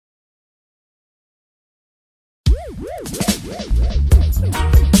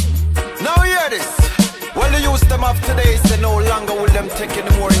Now hear this. Well, the youth them of today say no longer will them take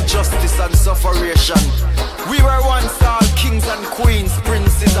any more injustice and sufferation. We were once all kings and queens,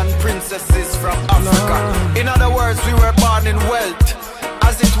 princes and princesses from Africa. In other words, we were born in wealth.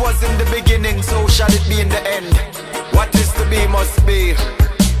 As it was in the beginning, so shall it be in the end. What is to be must be.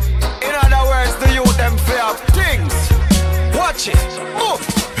 In other words, the youth them fear of things. Watch it, move.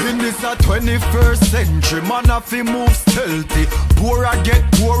 In this 21st century, man have to move stealthy. Poorer get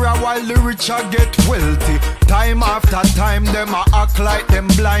poorer while the richer get wealthy. Time after time, them a act like them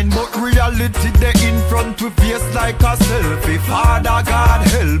blind, but reality they in front with face like a selfie. Father God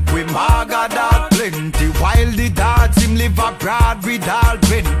help we, maga dog plenty. While the dads him live abroad with all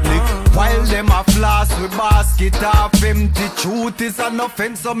Bentley. While them a floss with basket half empty. Truth is an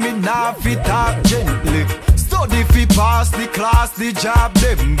offense, so me nah fit talk gently. Study fi pass the class, the job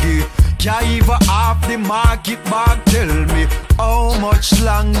them give. Can't even half the market bag. Tell me, how much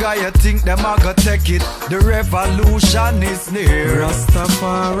longer you think them a go take it? The revolution is near.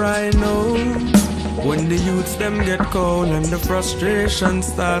 Rastafari know when the youths them get cold and the frustration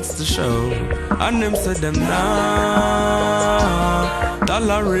starts to show. And them say them nah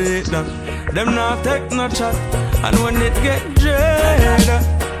tolerate that. Them nah take no chat. And when it get dread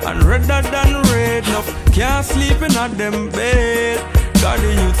and redder than red, enough can't sleep in a them bed. God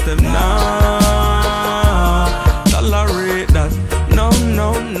the youths them nah tolerate that. No,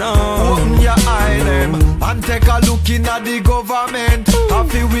 no, no. Open your eye them and take a look in at the government.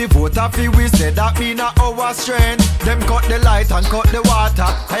 Happy we vote, happy we say that mean a our strength. Them cut the light and cut the water.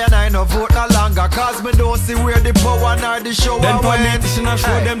 I no vote no longer, cause me don't see where the power nor the show Then went. politicians a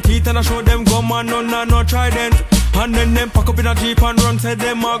show them teeth and a show them gum and none and no trident. And then them pack up in a jeep and run, say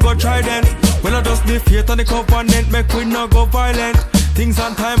them a go trident. Well I just the faith and the covenant, make we no go violent. Things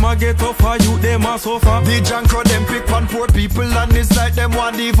on time I get tougher, you them a suffer. The jankro them pick on poor people and it's like them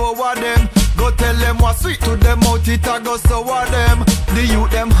want devour them. Go tell them what's sweet to them out, it a go sour them. The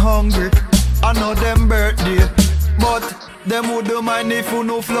youth them hungry, I know them birthday, but them wouldn't mind if you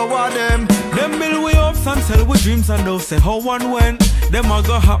no flower them. Them build we ups and sell we dreams and they'll say how and when. Them a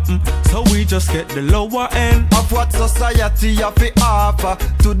go happen, so we just get the lower end of what society have to offer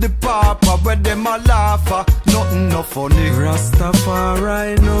to the papa where them a laugh. Nothing no funny.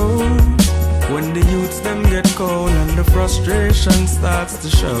 Rastafari know when the youths them get cold and the frustration starts to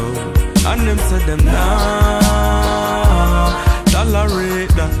show. And them say them nah tolerate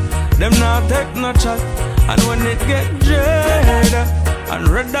that. Them nah take no chat. And when it get dread and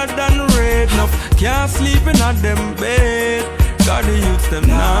redder than red, enough can't sleep in a them bed. God the youths them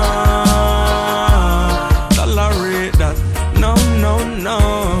nah tolerate that. No, no, no,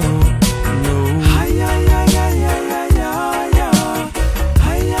 no.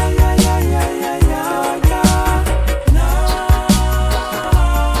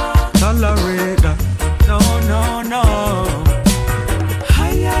 Tolerate that. No, no, no.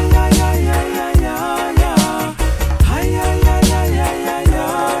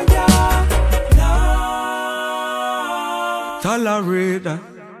 Tolerate that.